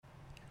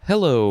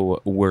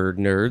Hello, word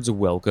nerds.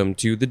 Welcome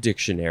to the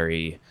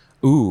dictionary.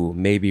 Ooh,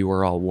 maybe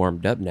we're all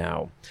warmed up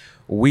now.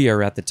 We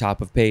are at the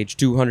top of page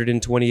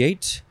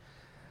 228.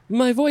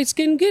 My voice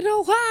can get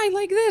all high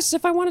like this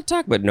if I want to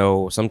talk, but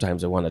no,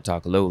 sometimes I want to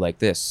talk low like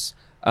this.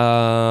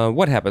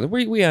 What happens?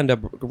 We end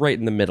up right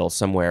in the middle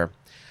somewhere.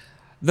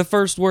 The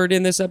first word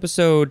in this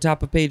episode,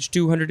 top of page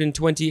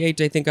 228,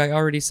 I think I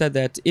already said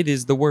that. It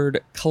is the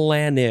word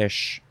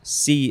clannish.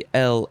 C-L-A-N-N-I-S-H.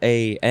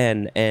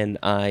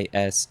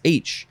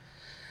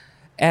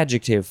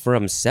 Adjective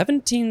from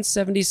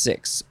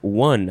 1776.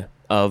 One,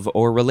 of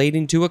or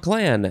relating to a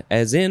clan,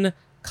 as in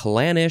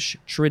clannish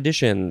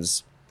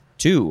traditions.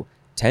 Two,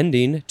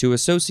 tending to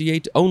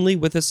associate only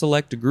with a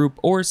select group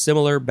or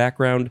similar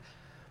background,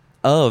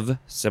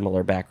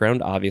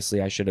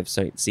 obviously I should have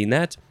seen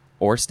that,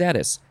 or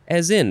status,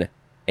 as in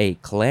a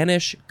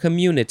clannish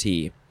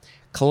community.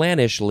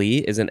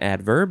 Clannishly is an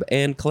adverb,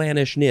 and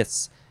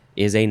clannishness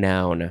is a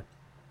noun.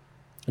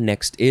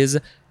 Next is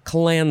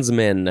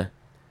clansman.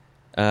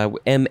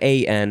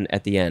 M-A-N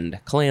at the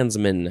end.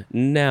 Klansman,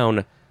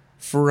 noun,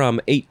 from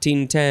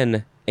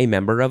 1810, a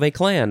member of a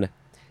clan.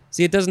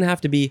 See, it doesn't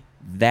have to be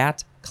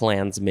that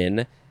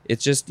clansman.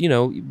 It's just,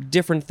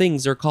 different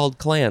things are called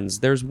clans.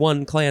 There's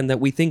one clan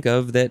that we think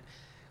of that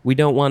we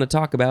don't want to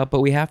talk about,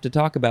 but we have to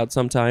talk about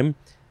sometime.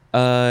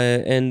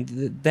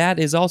 And that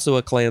is also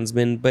a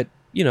clansman, but,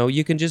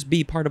 you can just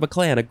be part of a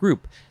clan, a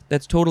group.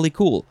 That's totally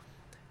cool.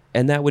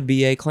 And that would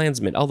be a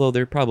clansman, although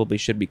there probably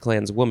should be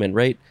clanswoman,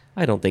 right?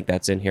 I don't think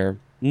that's in here.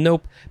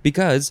 Nope,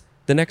 because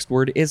the next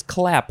word is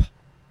clap.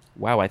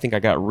 Wow, I think I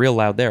got real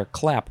loud there.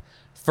 Clap.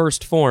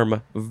 First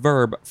form,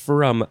 verb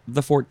from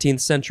the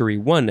 14th century.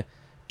 One,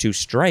 to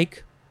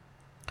strike.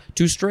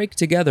 To strike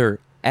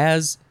together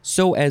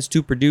so as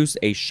to produce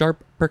a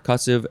sharp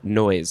percussive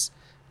noise.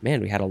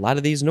 Man, we had a lot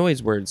of these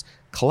noise words.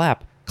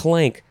 Clap,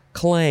 clank,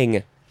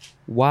 clang.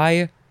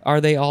 Why are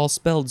they all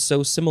spelled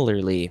so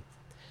similarly?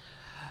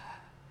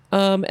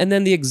 And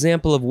then the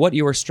example of what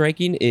you are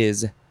striking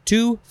is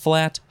two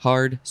flat,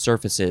 hard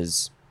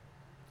surfaces.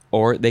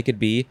 Or they could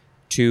be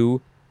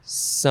two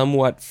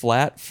somewhat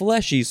flat,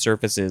 fleshy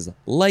surfaces,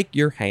 like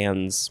your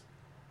hands.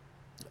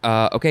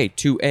 Okay,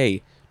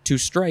 2A. To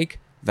strike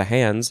the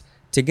hands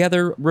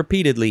together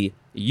repeatedly,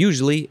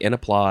 usually in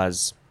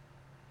applause.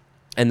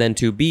 And then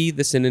 2B,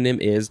 the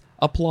synonym is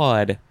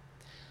applaud.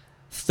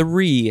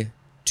 3.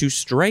 To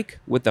strike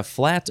with the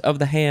flat of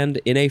the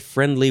hand in a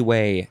friendly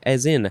way,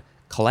 as in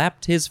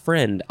clapped his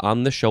friend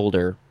on the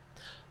shoulder.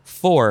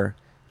 4.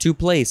 To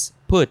place,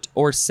 put,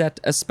 or set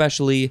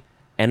especially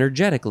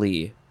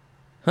energetically.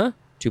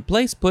 To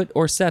place, put,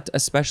 or set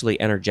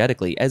especially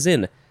energetically, as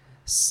in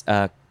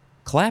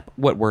clap,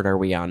 what word are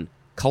we on?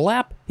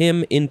 Clap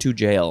him into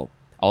jail.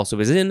 Also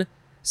as in,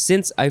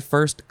 since I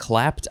first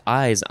clapped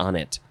eyes on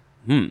it.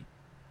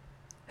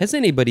 Has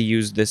anybody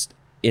used this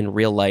in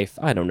real life?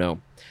 I don't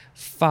know.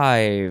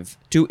 5.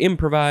 To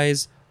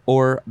improvise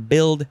or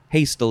build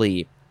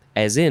hastily,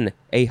 as in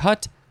a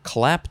hut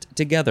clapped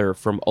together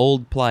from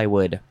old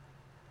plywood.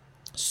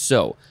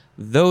 So,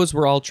 those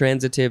were all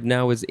transitive.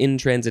 Now is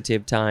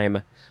intransitive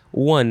time.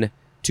 1.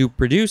 To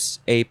produce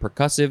a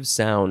percussive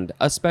sound,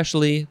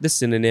 especially the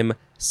synonym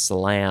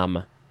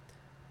slam.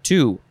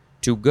 2.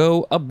 To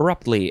go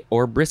abruptly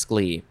or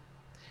briskly.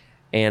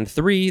 And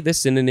 3. The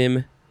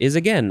synonym is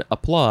again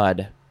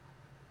applaud.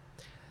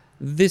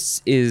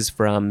 This is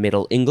from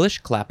Middle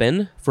English,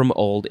 clappen, from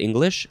Old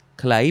English,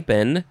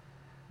 kleipen.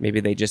 Maybe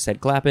they just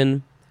said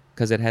clappin'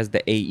 because it has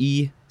the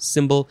AE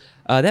symbol.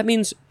 That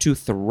means to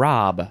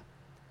throb.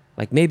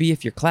 Like maybe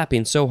if you're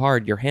clapping so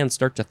hard, your hands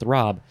start to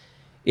throb.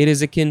 It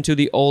is akin to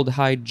the Old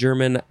High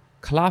German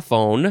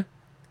klaphon,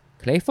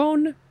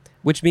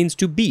 which means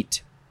to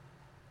beat.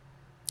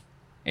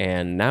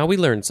 And now we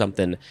learned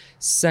something.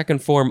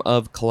 Second form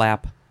of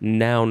clap,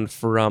 noun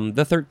from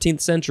the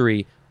 13th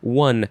century.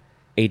 1.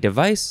 A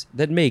device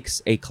that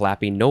makes a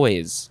clapping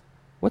noise.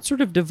 What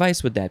sort of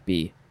device would that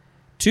be?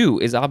 2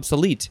 is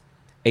obsolete,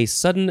 a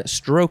sudden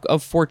stroke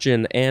of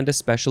fortune and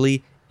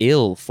especially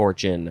ill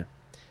fortune.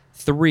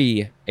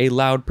 3, a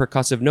loud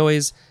percussive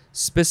noise,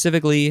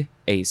 specifically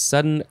a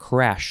sudden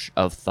crash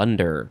of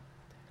thunder.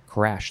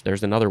 Crash,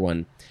 there's another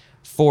one.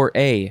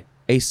 4A,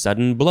 a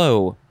sudden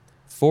blow.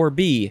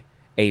 4B,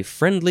 a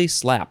friendly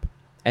slap,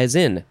 as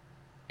in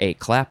a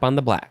clap on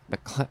the back.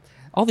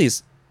 All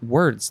these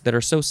words that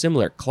are so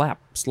similar, clap,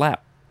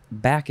 slap,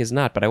 back is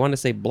not, but I want to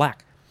say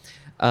black.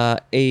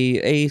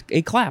 A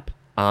clap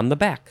on the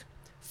back.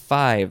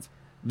 5.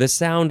 The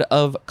sound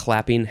of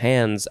clapping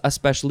hands,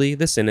 especially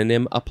the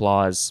synonym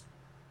applause.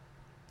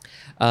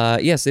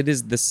 Yes, it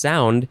is the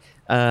sound,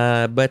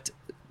 but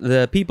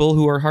the people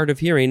who are hard of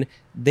hearing,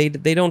 they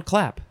don't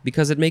clap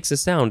because it makes a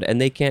sound and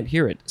they can't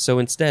hear it. So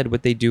instead,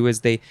 what they do is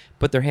they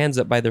put their hands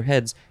up by their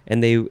heads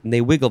and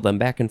they wiggle them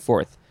back and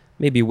forth.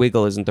 Maybe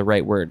wiggle isn't the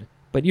right word,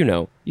 but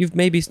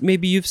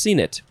maybe you've seen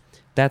it.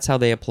 That's how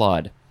they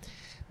applaud,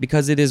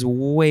 because it is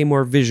way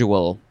more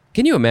visual.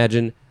 Can you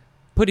imagine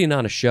putting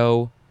on a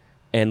show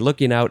and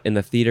looking out in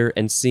the theater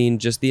and seeing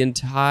just the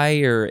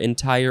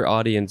entire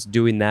audience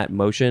doing that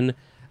motion?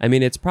 I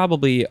mean, it's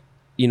probably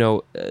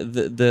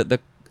the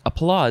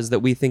applause that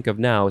we think of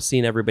now,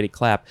 seeing everybody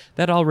clap,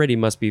 that already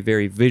must be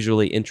very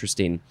visually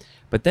interesting.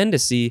 But then to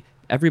see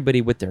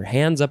everybody with their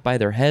hands up by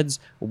their heads,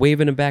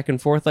 waving them back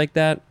and forth like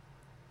that,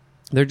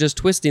 they're just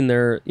twisting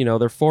their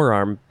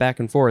forearm back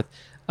and forth.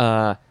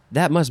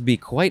 That must be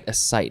quite a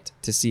sight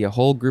to see a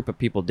whole group of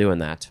people doing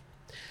that.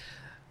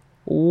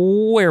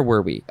 Where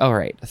were we? All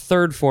right,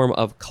 third form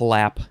of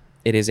clap.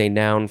 It is a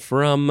noun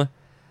from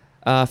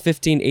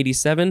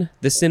 1587.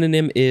 The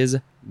synonym is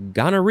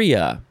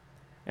gonorrhea,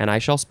 and I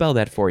shall spell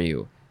that for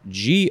you.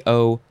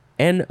 Gonorrhea.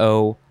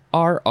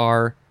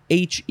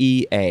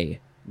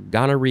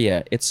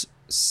 Gonorrhea. It's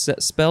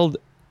spelled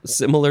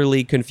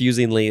similarly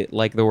confusingly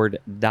like the word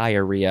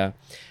diarrhea.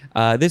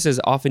 This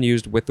is often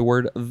used with the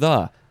word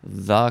the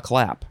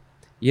clap.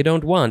 You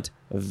don't want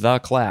the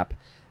clap.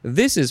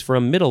 This is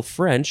from Middle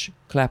French,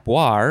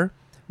 clapoir,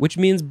 which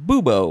means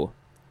bubo.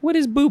 What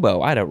is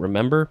bubo? I don't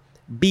remember.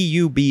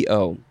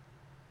 B-U-B-O.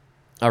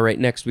 All right,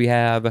 next we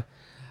have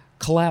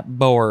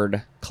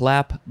clapboard.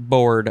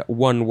 Clapboard,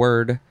 one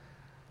word.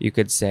 You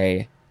could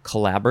say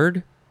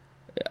clabbered,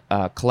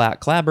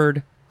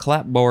 clabbered,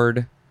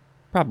 clapboard,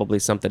 probably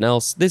something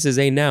else. This is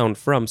a noun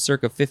from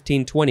circa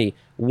 1520.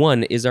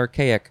 One is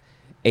archaic.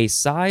 A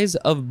size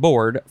of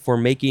board for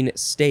making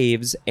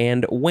staves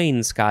and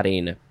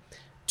wainscoting.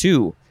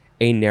 2.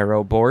 A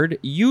narrow board,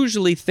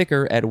 usually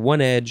thicker at one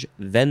edge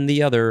than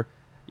the other,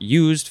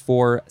 used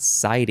for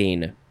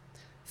siding.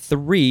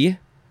 3.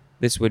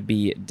 This would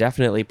be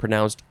definitely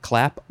pronounced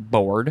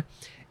clapboard.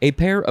 A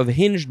pair of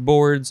hinged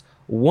boards,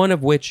 one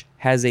of which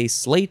has a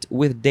slate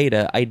with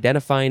data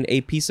identifying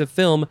a piece of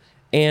film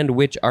and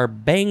which are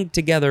banged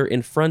together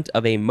in front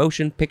of a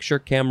motion picture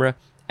camera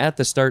at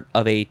the start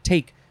of a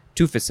take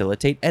to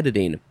facilitate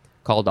editing,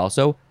 called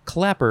also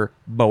clapper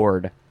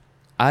board.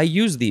 I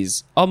use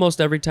these almost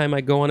every time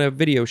I go on a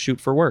video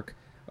shoot for work.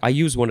 I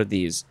use one of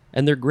these,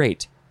 and they're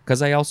great,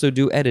 because I also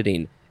do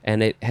editing,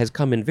 and it has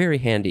come in very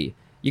handy.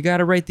 You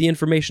gotta write the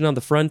information on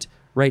the front.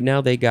 Right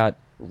now they got...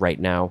 Right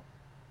now.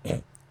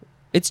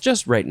 It's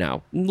just right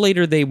now.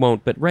 Later they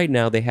won't, but right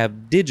now they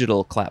have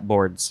digital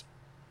clapboards.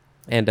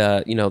 And,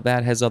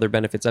 that has other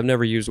benefits. I've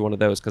never used one of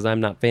those because I'm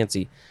not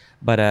fancy.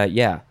 But,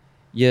 yeah.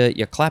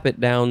 You clap it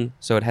down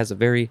so it has a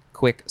very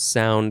quick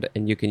sound,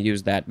 and you can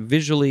use that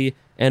visually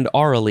and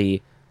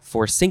aurally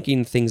for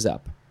syncing things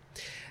up.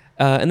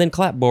 And then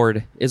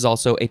clapboard is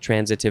also a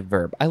transitive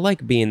verb. I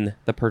like being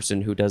the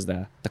person who does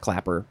the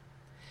clapper.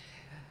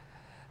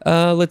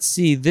 Let's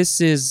see.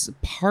 This is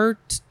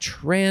part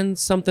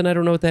trans something, I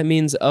don't know what that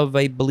means, of,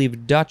 I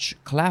believe, Dutch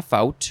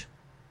clafout.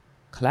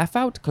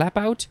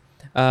 Clapout?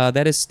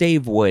 That is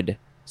stave wood.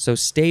 So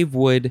stave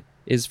wood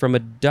is from a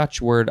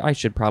Dutch word. I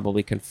should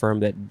probably confirm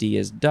that D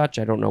is Dutch.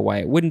 I don't know why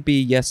it wouldn't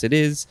be. Yes, it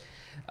is.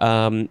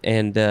 So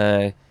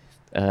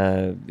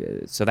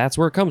that's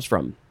where it comes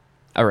from.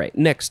 All right,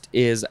 next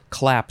is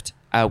clapped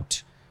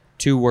out.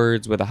 2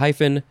 words with a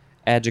hyphen.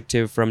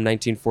 Adjective from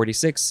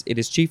 1946. It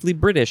is chiefly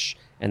British,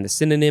 and the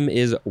synonym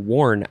is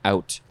worn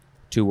out.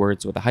 2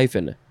 words with a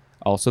hyphen.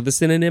 Also the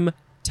synonym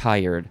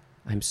tired.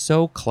 I'm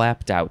so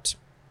clapped out.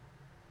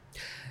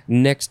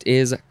 Next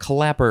is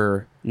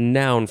clapper,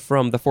 noun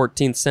from the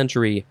 14th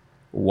century,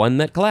 one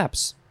that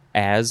claps,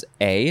 as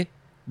A,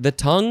 the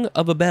tongue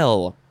of a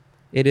bell.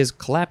 It is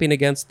clapping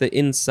against the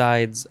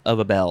insides of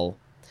a bell.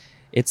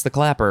 It's the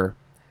clapper.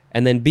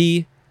 And then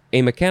B,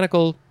 a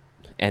mechanical,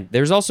 and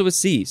there's also a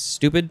C,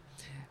 stupid.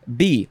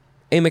 B,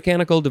 a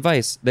mechanical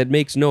device that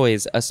makes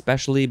noise,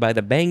 especially by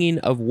the banging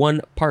of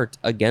one part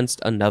against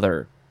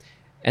another.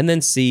 And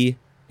then C,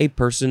 a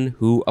person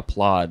who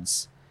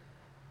applauds.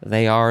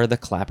 They are the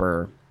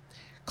clapper.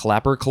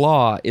 Clapper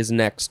claw is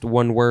next,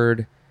 one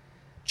word.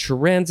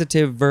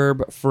 Transitive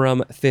verb from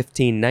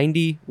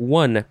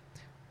 1591.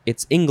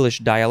 It's English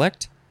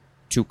dialect.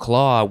 To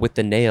claw with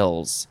the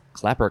nails.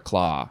 Clapper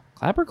claw.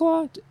 Clapper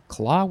claw?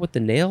 Claw with the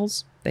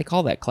nails? They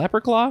call that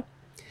clapper claw?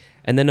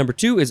 And then number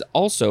 2 is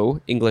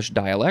also English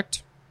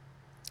dialect.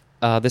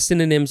 The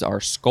synonyms are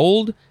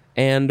scold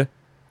and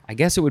I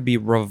guess it would be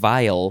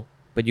revile,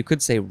 but you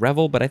could say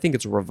revel, but I think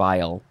it's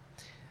revile.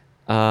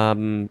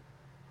 And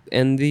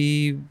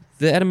the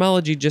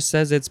etymology just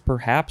says it's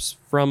perhaps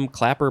from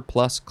clapper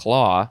plus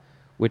claw,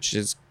 which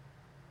is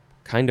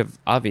kind of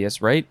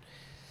obvious, right?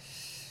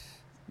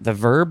 The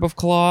verb of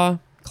claw,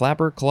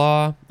 clapper,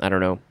 claw, I don't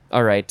know.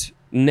 All right,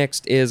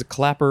 next is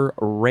clapper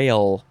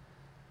rail.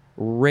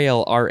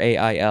 Rail,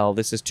 R-A-I-L.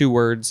 This is 2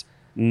 words.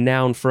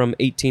 Noun from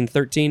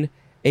 1813.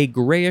 A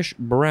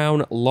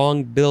grayish-brown,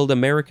 long-billed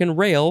American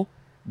rail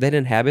that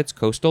inhabits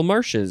coastal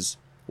marshes.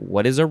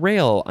 What is a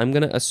rail? I'm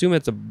going to assume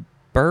it's a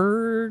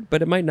bird,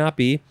 but it might not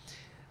be.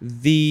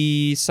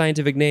 The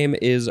scientific name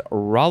is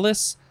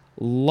Rallus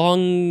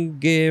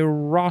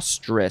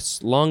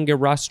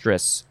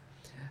longirostris.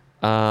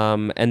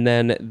 And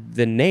then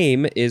the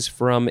name is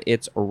from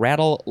its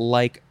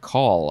rattle-like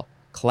call,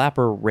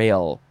 clapper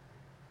rail.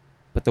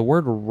 But the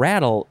word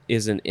rattle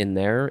isn't in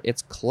there.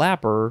 It's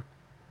clapper.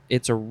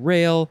 It's a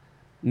rail.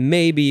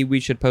 Maybe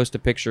we should post a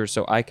picture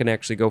so I can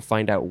actually go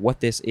find out what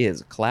this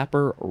is.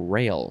 Clapper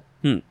rail.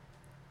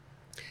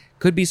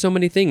 Could be so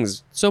many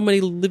things. So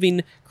many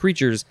living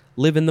creatures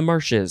live in the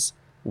marshes.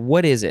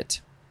 What is it?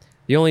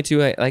 The only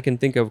two I can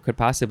think of could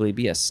possibly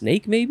be a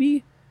snake,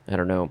 maybe? I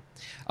don't know.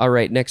 All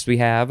right, next we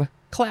have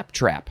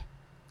claptrap.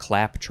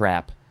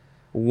 Claptrap.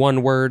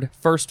 One word,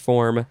 first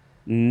form,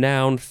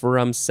 noun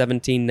from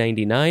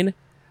 1799.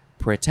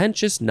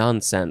 Pretentious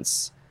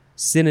nonsense.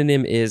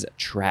 Synonym is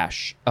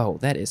trash. Oh,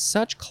 that is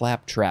such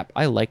claptrap.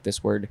 I like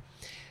this word.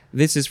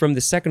 This is from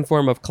the second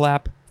form of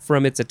clap,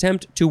 from its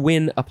attempt to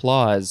win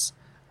applause.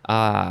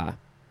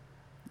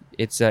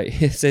 It's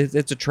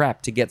a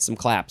trap to get some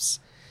claps.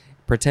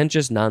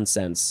 Pretentious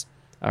nonsense.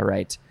 All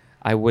right.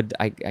 I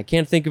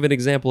can't think of an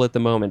example at the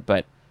moment,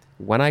 but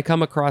when I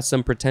come across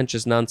some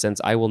pretentious nonsense,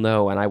 I will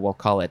know and I will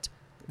call it.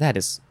 That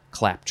is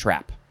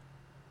claptrap.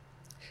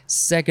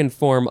 Second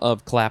form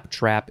of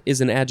claptrap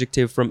is an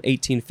adjective from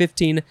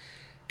 1815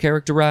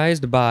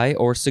 characterized by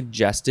or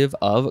suggestive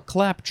of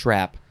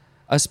claptrap,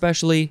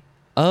 especially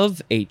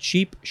of a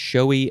cheap,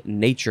 showy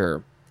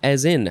nature,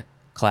 as in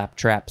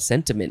claptrap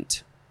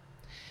sentiment.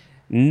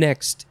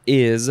 Next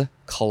is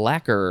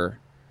claquer.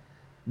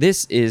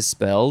 This is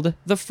spelled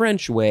the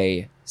French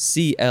way,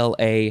 Claqueur,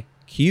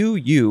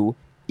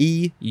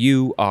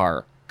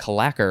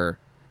 claquer.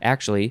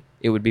 Actually,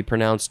 it would be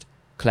pronounced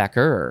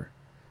claqueur.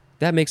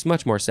 That makes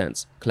much more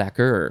sense,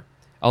 claqueur.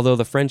 Although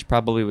the French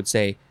probably would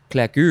say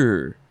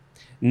claqueur.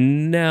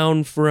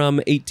 Noun from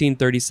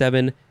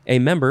 1837, a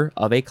member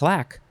of a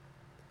claque.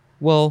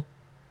 Well,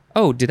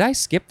 oh, did I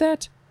skip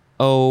that?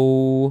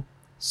 Oh,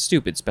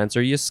 stupid,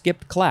 Spencer, you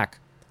skipped claque.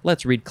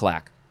 Let's read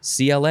claque.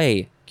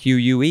 Claque.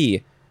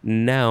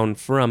 Noun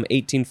from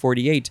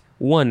 1848.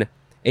 1.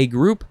 A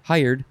group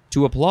hired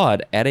to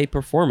applaud at a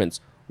performance.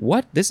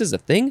 What? This is a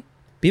thing?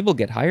 People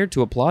get hired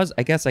to applaud?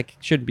 I guess I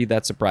shouldn't be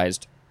that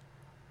surprised.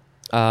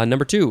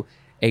 Number 2.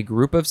 A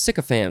group of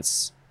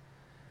sycophants.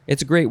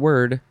 It's a great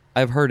word.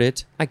 I've heard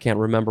it. I can't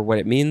remember what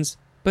it means,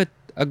 but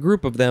a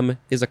group of them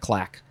is a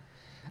claque.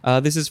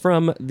 This is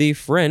from the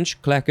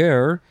French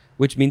claqueur,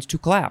 which means to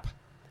clap.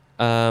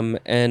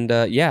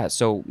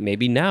 So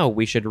maybe now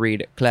we should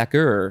read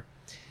claqueur.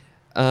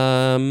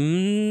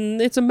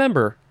 It's a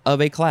member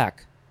of a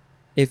claque.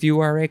 If you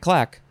are a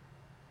claque,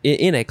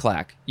 in a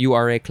claque, you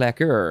are a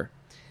claqueur.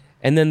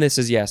 And then this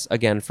is, yes,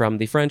 again, from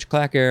the French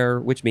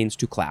claqueur, which means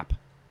to clap.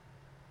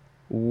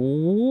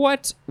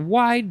 What?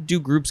 Why do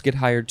groups get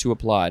hired to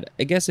applaud?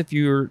 I guess if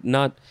you're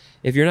not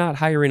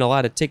hiring a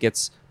lot of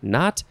tickets,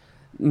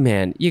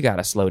 man, you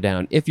gotta slow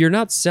down. If you're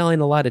not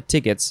selling a lot of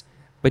tickets,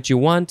 but you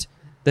want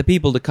the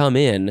people to come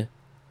in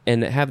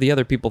and have the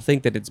other people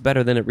think that it's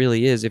better than it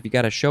really is, if you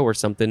got a show or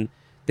something,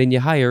 then you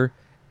hire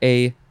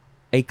a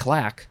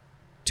claque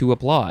to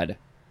applaud.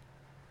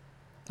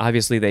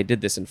 Obviously, they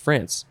did this in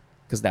France,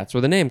 because that's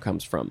where the name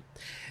comes from.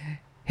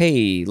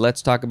 Hey,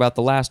 let's talk about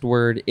the last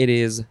word. It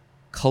is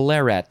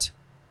claret.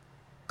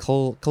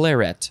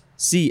 Claret.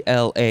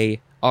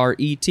 C-L-A-R-E-T.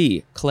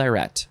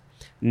 Claret.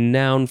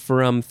 Noun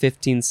from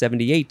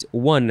 1578.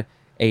 1.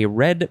 A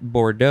red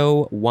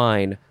Bordeaux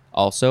wine.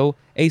 Also,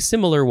 a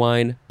similar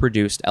wine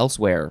produced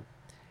elsewhere.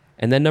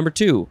 And then number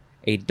 2.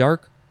 A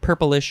dark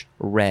purplish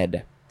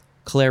red.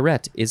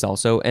 Claret is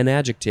also an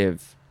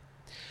adjective.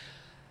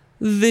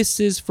 This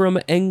is from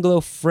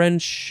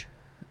Anglo-French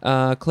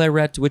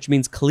claret, which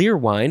means clear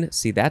wine.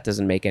 See, that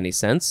doesn't make any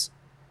sense,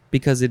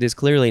 because it is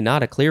clearly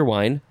not a clear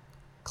wine.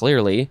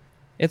 Clearly,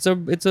 it's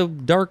a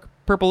dark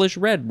purplish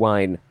red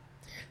wine.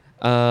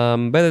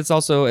 But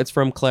it's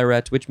from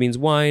claret, which means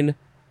wine,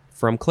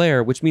 from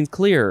clair, which means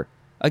clear.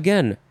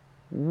 Again,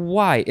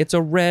 why? It's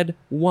a red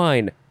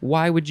wine.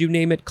 Why would you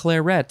name it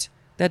claret?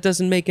 That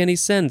doesn't make any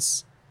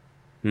sense.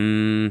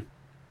 I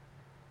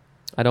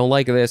don't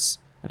like this.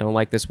 I don't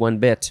like this one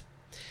bit.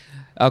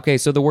 Okay,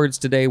 so the words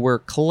today were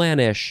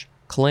clannish,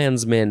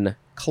 clansman,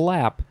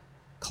 clap,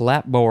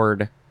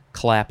 clapboard,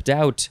 clapped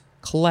out,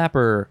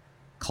 clapper,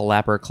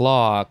 clapper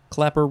claw,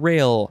 clapper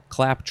rail,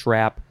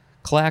 claptrap,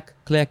 clack,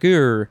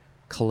 claqueur,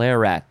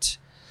 claret.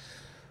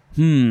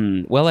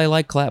 Well, I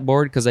like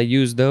clapboard because I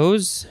use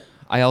those.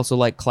 I also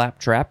like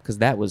claptrap because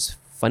that was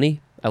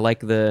funny. I like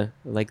the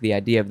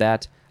idea of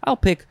that. I'll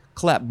pick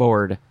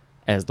clapboard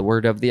as the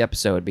word of the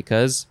episode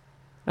because,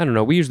 I don't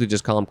know, we usually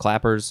just call them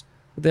clappers.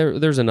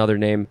 There's another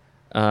name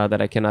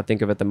that I cannot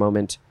think of at the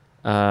moment.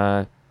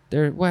 Why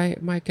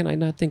can I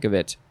not think of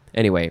it?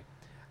 Anyway,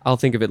 I'll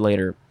think of it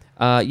later.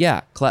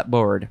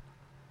 Clapboard.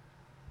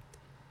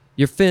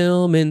 You're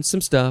filming some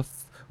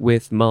stuff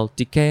with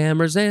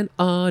multi-cameras and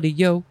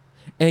audio,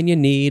 and you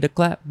need a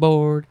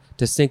clapboard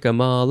to sync them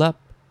all up,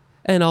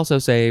 and also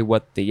say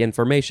what the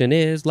information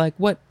is, like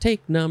what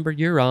take number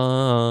you're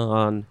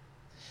on.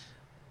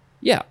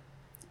 Yeah.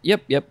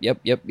 Yep.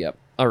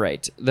 All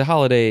right. The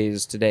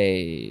holidays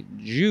today,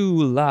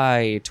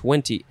 July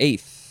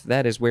 28th.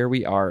 That is where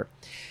we are.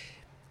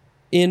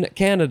 In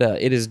Canada,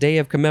 it is Day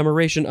of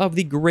Commemoration of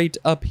the Great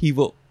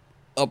Upheaval.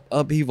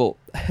 Upheaval.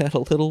 I had a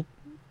little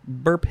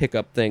burp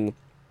hiccup thing.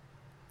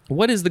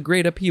 What is the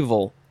Great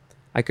Upheaval?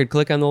 I could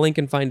click on the link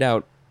and find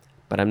out,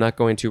 but I'm not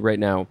going to right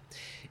now.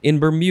 In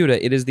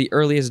Bermuda, it is the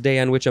earliest day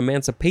on which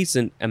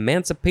Emancipation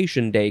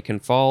Day can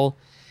fall.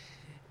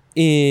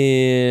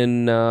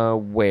 In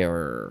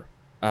where?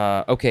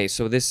 Okay,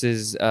 so this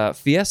is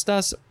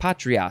Fiestas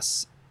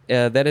Patrias.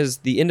 That is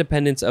the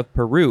independence of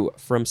Peru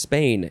from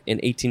Spain in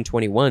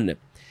 1821.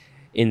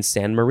 In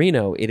San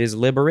Marino, it is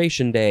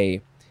Liberation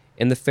Day.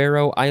 In the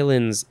Faroe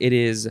Islands, it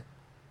is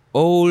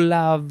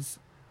Olav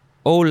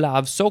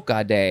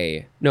Soka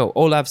Day. No,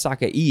 Olav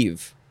Saka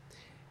Eve.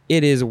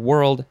 It is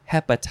World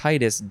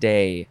Hepatitis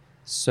Day.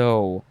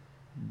 So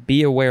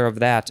be aware of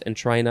that and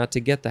try not to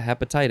get the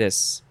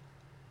hepatitis.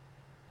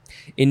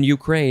 In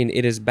Ukraine,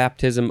 it is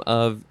baptism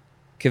of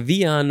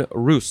Kvian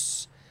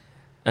Rus.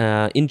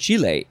 In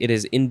Chile, it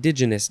is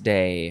Indigenous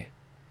Day.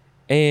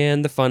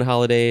 And the fun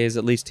holidays,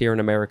 at least here in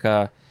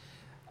America,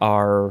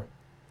 are,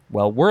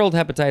 well, World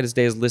Hepatitis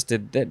Day is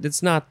listed.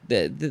 It's not,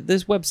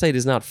 this website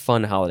is not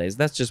fun holidays.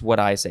 That's just what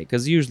I say,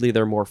 because usually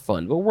they're more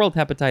fun. But World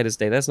Hepatitis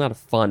Day, that's not a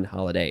fun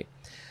holiday.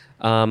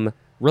 Not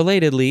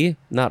relatedly,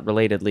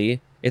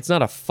 it's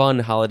not a fun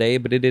holiday,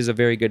 but it is a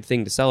very good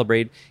thing to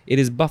celebrate. It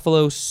is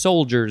Buffalo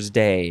Soldiers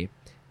Day.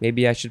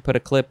 Maybe I should put a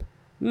clip.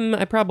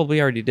 I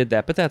probably already did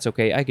that, but that's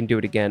okay. I can do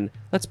it again.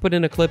 Let's put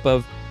in a clip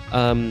of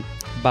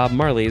Bob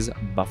Marley's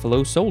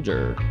Buffalo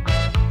Soldier.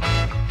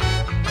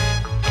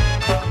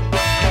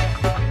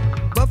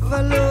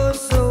 Buffalo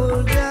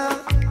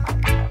soldier,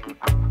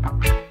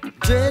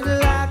 dread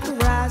like a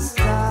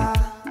rasta.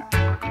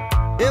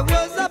 It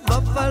was a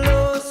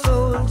buffalo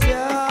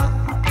soldier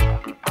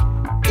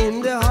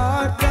in the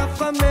heart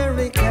of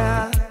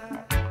America.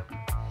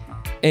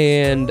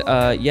 And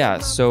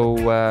so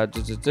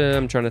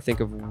I'm trying to think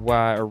of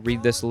why, or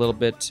read this a little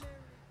bit.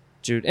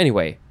 Dude,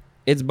 anyway,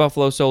 it's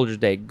Buffalo Soldiers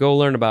Day. Go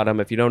learn about them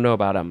if you don't know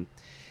about them.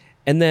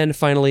 And then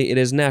finally, it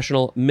is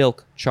National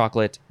Milk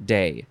Chocolate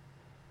Day.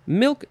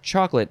 Milk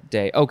Chocolate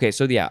Day. Okay,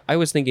 so yeah, I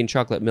was thinking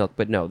chocolate milk,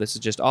 but no, this is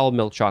just all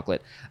milk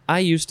chocolate. I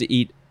used to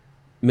eat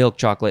milk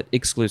chocolate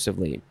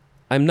exclusively.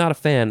 I'm not a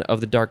fan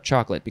of the dark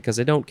chocolate because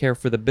I don't care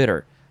for the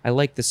bitter. I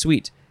like the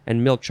sweet,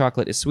 and milk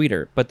chocolate is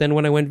sweeter. But then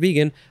when I went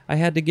vegan, I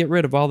had to get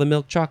rid of all the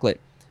milk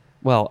chocolate.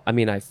 Well, I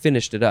mean, I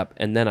finished it up,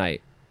 and then I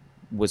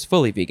was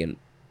fully vegan.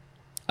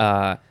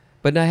 But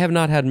I have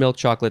not had milk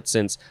chocolate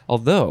since,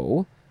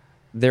 although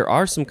there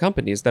are some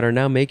companies that are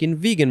now making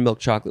vegan milk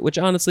chocolate, which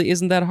honestly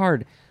isn't that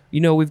hard. You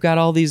know, we've got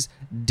all these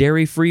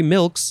dairy-free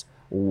milks.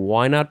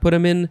 Why not put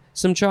them in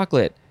some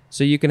chocolate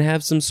so you can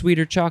have some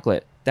sweeter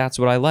chocolate? That's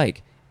what I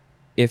like.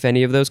 If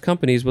any of those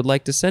companies would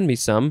like to send me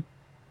some,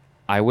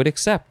 I would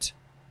accept.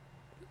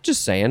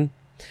 Just saying.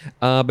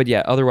 But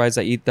yeah, otherwise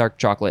I eat dark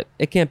chocolate.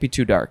 It can't be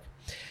too dark.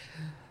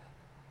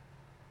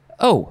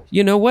 Oh,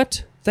 you know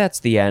what? That's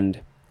the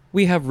end.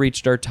 We have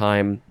reached our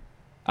time.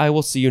 I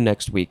will see you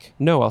next week.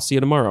 No, I'll see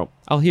you tomorrow.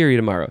 I'll hear you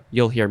tomorrow.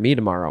 You'll hear me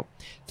tomorrow.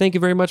 Thank you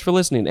very much for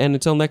listening, and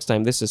until next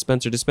time, this is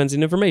Spencer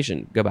dispensing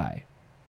information. Goodbye.